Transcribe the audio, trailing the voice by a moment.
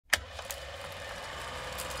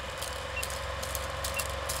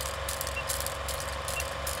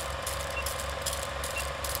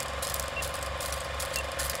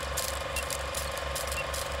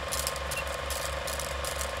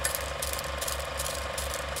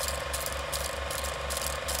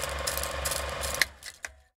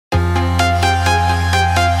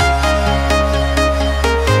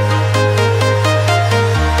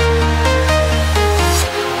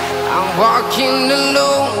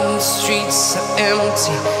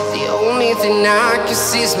empty. The only thing I can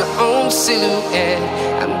see is my own silhouette.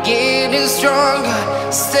 I'm getting stronger,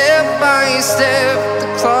 step by step. The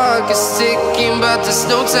clock is ticking, but there's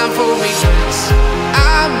no time for regrets.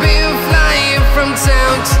 I've been flying from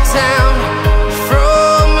town to town,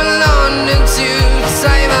 from London to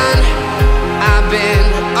Taiwan. I've been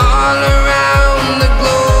all around the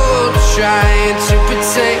globe, trying to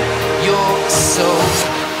protect your soul.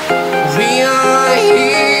 We are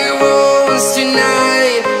heroes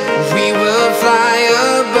tonight. We will fly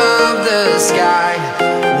above the sky.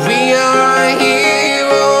 We are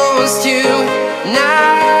heroes tonight.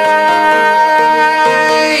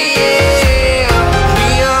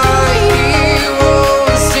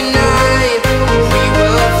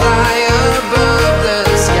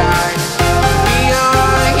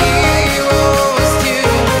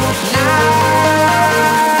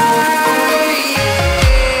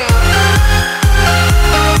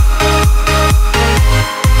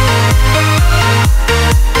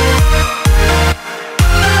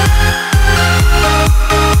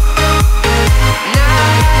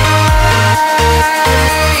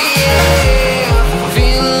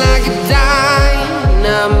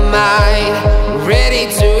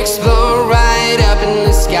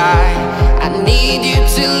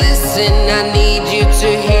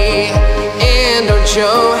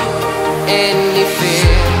 Show any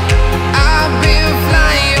fear. I've been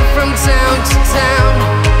flying from town to town,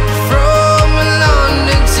 from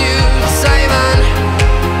London to Taiwan.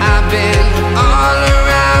 I've been all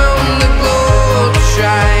around the globe,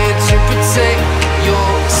 trying to protect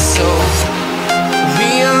your soul.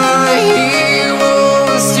 We are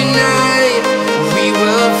heroes tonight. We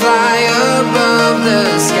will fly above the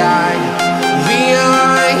sky. We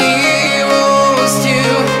are heroes tonight.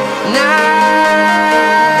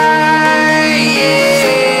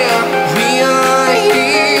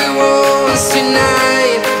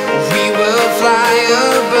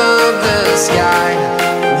 Sky.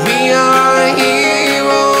 We are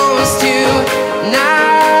heroes tonight.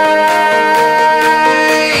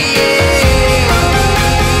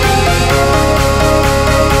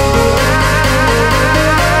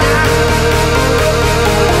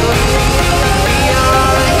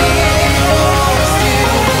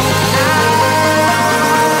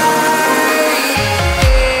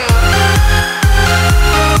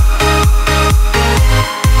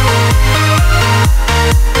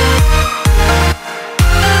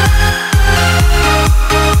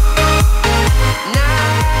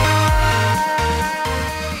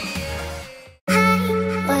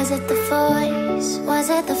 Was it the voice? Was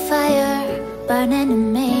it the fire burning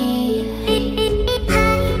in me?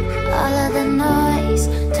 All of the noise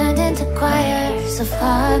turned into choirs of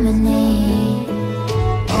harmony.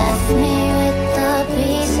 Left me with the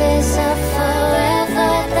pieces of